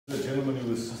The gentleman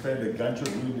who was sustained a gunshot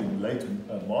wound in late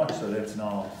March, so that's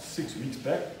now 6 weeks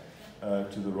back,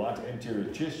 to the right anterior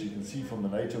chest. You can see from the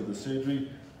nature of the surgery,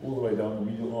 all the way down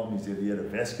the medial arm, is that he had a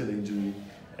vascular injury,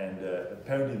 and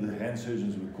apparently the hand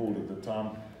surgeons were called at the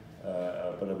time,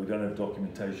 but we don't have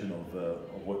documentation of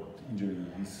what injury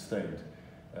he sustained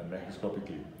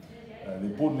macroscopically. The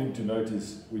important thing to note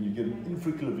is when you get an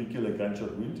infraclavicular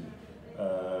gunshot wound,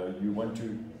 you want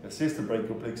to assess the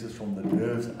brachial plexus from the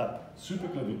nerves up.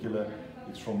 Supraclavicular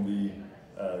is from the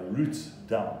roots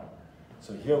down.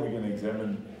 So here we're going to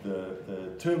examine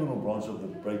the terminal branch of the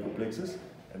brachial plexus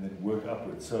and then work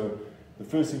upwards. So the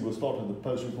first thing, we'll start with the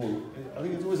posterior cord. I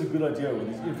think it's always a good idea with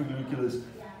these infraclaviculars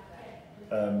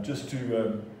just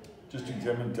to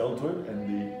examine deltoid and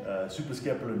the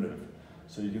suprascapular nerve.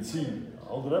 So you can see,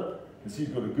 hold it up, you can see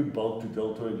he's got a good bulk to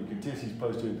deltoid. You can test his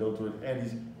posterior deltoid and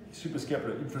his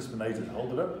suprascapular infraspinatus.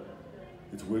 Hold it up,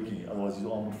 it's working, otherwise his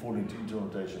arm would fall into internal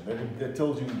rotation. That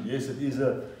tells you, yes, it is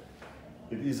a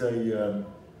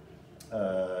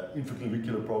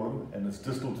infraclavicular problem, and it's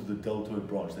distal to the deltoid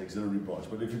branch, the axillary branch.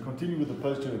 But if you continue with the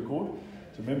posterior cord,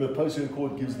 so remember the posterior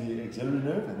cord gives the axillary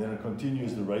nerve, and then it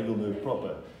continues the radial nerve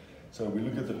proper. So we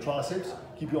look at the triceps,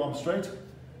 keep your arm straight,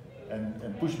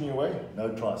 and push me away,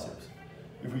 no triceps.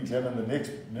 If we examine the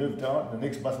next nerve down, the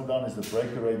next muscle down is the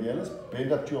brachioradialis.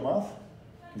 Bend up to your mouth.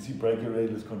 You can see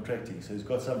brachioradialis contracting, so he's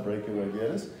got some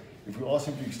brachioradialis. If we ask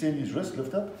him to extend his wrist,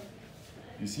 lift up.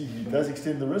 You see he does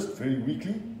extend the wrist very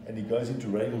weakly, and he goes into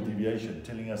radial deviation,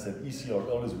 telling us that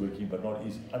ECRL is working, but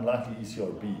unlikely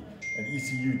ECRB, and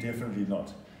ECU definitely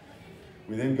not.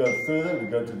 We then go further, we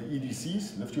go to the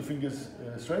EDCs. Lift your fingers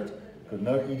straight. Got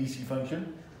no EDC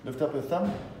function. Lift up your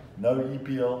thumb. No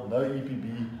EPL, no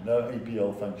EPB, no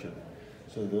APL function.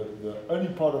 So the only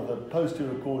part of the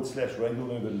posterior cord / radial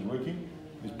nerve that is working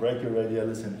is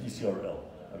brachioradialis and ECRL.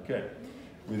 Okay.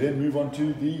 We then move on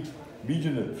to the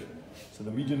median nerve. So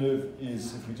the median nerve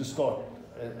is, if we just start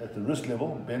at the wrist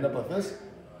level, bend up like this.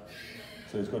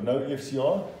 So he's got no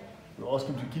FCR. We'll ask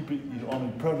him to keep his arm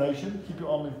in pronation. Keep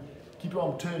your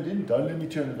arm turned in. Don't let me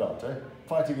turn it out. Eh?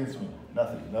 Fight against me.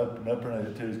 Nothing. No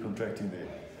pronator teres contracting there.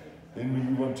 Then we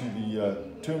move on to the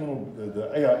terminal,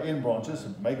 the AIN branches,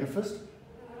 make a fist.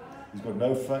 He's got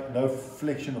no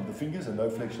flexion of the fingers and no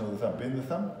flexion of the thumb. Bend the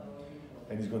thumb,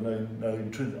 and he's got no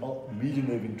median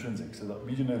nerve intrinsic, so the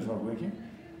median nerve is not working.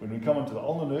 When we come onto the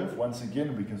ulnar nerve, once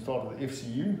again, we can start with the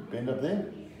FCU, bend up there.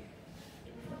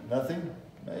 Nothing,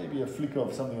 maybe a flicker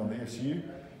of something on the FCU,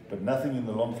 but nothing in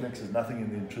the long flexors, nothing in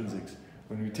the intrinsics.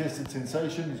 When we tested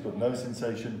sensation, he's got no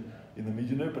sensation in the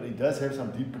median nerve, but he does have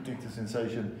some deep protective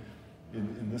sensation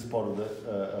in this part of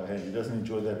the hand. He doesn't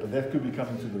enjoy that, but that could be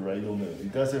coming to the radial nerve. He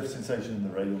does have sensation in the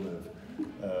radial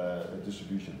nerve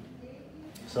distribution.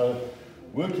 So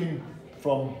working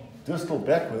from distal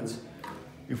backwards,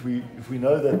 if we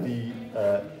know that the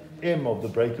M of the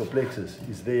brachial plexus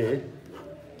is there,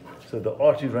 so the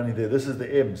artery running there, this is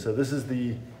the M. So this is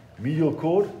the medial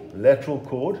cord, lateral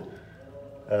cord.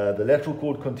 The lateral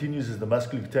cord continues as the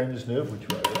musculocutaneous nerve, which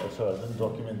sorry, I didn't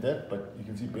document that, but you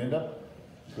can see bend up.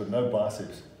 He's got no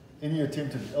biceps. Any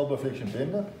attempted elbow flexion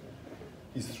bender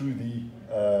is through the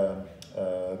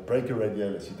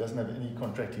brachioradialis. He doesn't have any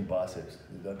contracting biceps.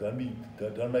 Don't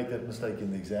make that mistake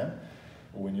in the exam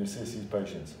or when you assess these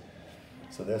patients.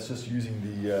 So that's just using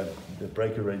the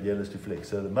brachioradialis to flex.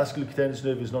 So the musculocutaneous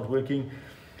nerve is not working.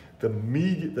 The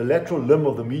lateral limb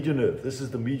of the median nerve, this is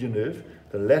the median nerve,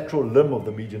 the lateral limb of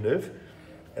the median nerve,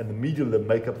 and the medial limb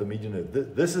make up the median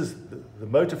nerve. This is the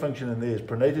motor function in there is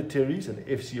pronator teres and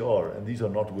FCR, and these are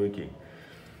not working.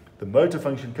 The motor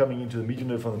function coming into the median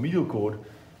nerve from the medial cord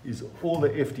is all the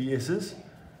FDSs,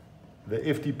 the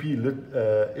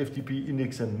FTP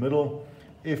index and middle,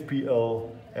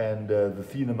 FPL, and the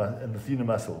thenar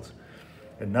muscles,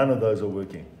 and none of those are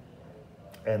working.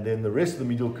 And then the rest of the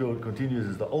medial cord continues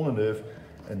as the ulnar nerve,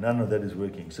 and none of that is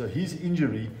working. So his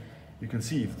injury, you can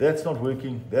see if that's not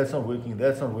working, that's not working,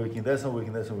 that's not working, that's not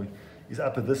working, that's not working, is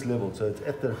up at this level. So it's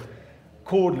at the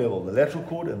cord level. The lateral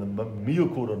cord and the medial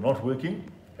cord are not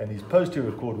working, and his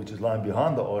posterior cord, which is lying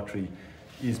behind the artery,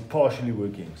 is partially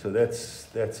working. So that's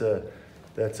a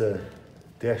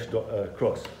dash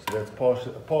cross. So that's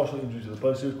a partial injury to the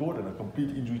posterior cord and a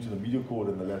complete injury to the medial cord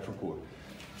and the lateral cord.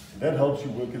 That helps you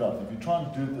work it out. If you try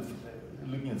and do it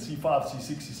looking at C5,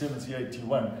 C6, C7, C8,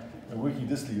 T1, and working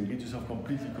distally, you'll get yourself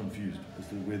completely confused as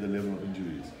to where the level of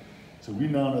injury is. So we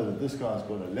now know that this guy's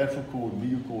got a lateral cord,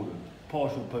 medial cord, and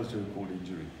partial posterior cord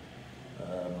injury.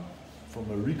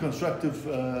 From a reconstructive,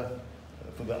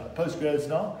 for the postgrads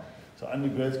now, so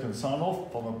undergrads can sign off.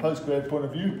 From a postgrad point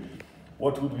of view,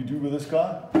 what would we do with this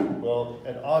guy? Well,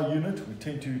 at our unit, we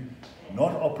tend to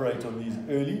not operate on these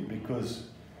early because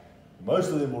most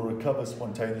of them will recover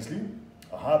spontaneously,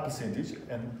 a high percentage,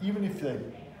 and even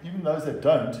those that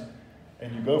don't,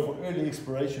 and you go for early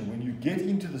expiration, when you get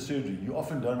into the surgery, you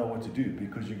often don't know what to do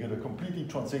because you get a completely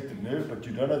transected nerve, but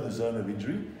you don't know the zone of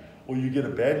injury, or you get a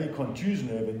badly contused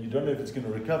nerve and you don't know if it's going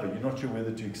to recover. You're not sure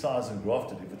whether to excise and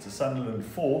graft it. If it's a Sunderland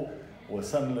 4 or a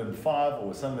Sunderland 5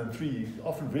 or a Sunderland 3, it's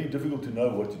often very difficult to know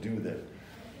what to do with that.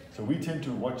 So we tend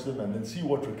to watch them and then see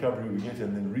what recovery we get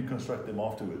and then reconstruct them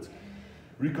afterwards.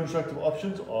 Reconstructive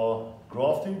options are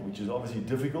grafting, which is obviously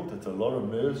difficult. It's a lot of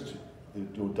nerves.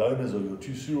 Your donors are your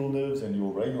two sural nerves and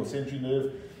your radial sensory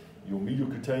nerve, your medial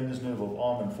cutaneous nerve of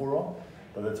arm and forearm.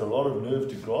 But it's a lot of nerve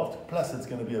to graft. Plus, it's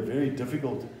going to be a very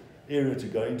difficult area to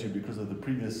go into because of the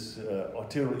previous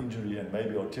arterial injury and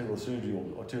maybe arterial surgery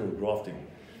or arterial grafting.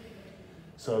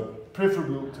 So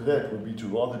preferable to that would be to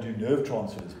rather do nerve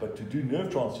transfers. But to do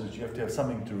nerve transfers, you have to have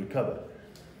something to recover.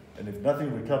 And if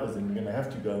nothing recovers, then you're going to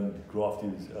have to go and graft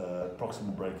his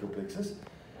proximal brachial plexus.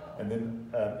 And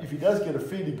then if he does get a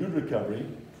fairly good recovery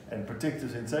and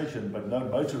protective sensation, but no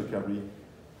motor recovery,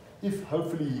 if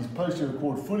hopefully his posterior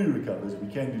cord fully recovers,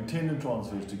 we can do tendon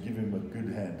transfers to give him a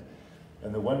good hand.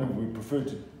 And the one we prefer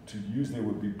to use there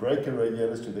would be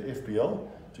brachioradialis to the FPL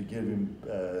to give him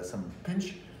some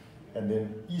pinch, and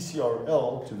then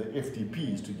ECRL to the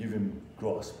FDPs to give him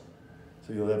grasp.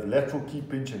 So you'll have lateral key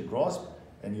pinch and grasp,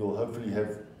 and you'll hopefully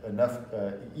have enough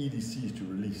EDCs to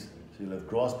release. So you'll have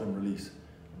grasp and release.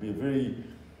 It'll be a very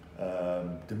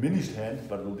diminished hand,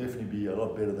 but it'll definitely be a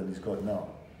lot better than he's got now.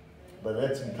 But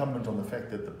that's incumbent on the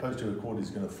fact that the posterior cord is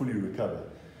going to fully recover.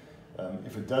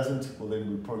 If it doesn't, well then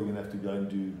we're probably going to have to go and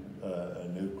do a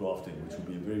nerve grafting, which will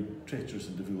be a very treacherous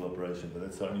and difficult operation, but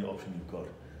that's the only option you've got.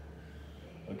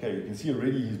 Okay, you can see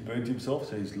already he's burnt himself,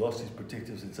 so he's lost his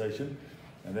protective sensation,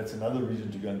 and that's another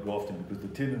reason to go and graft him, because the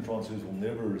tendon transfers will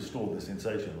never restore the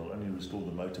sensation, they'll only restore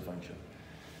the motor function.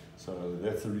 So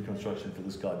that's the reconstruction for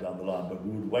this guy down the line, but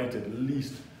we would wait at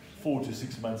least 4 to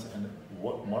 6 months and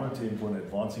monitor him for an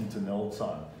advancing Tinel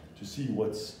sign to see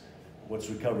what's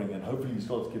recovering, and hopefully he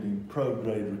starts getting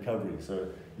pro-grade recovery. So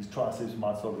his triceps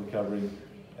might start recovering,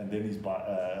 and then his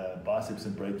biceps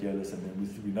and brachialis, and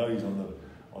then we know he's on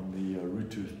the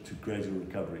route to gradual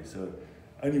recovery. So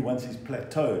only once he's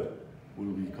plateaued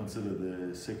will we consider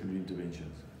the secondary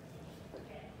interventions.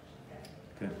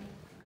 Okay.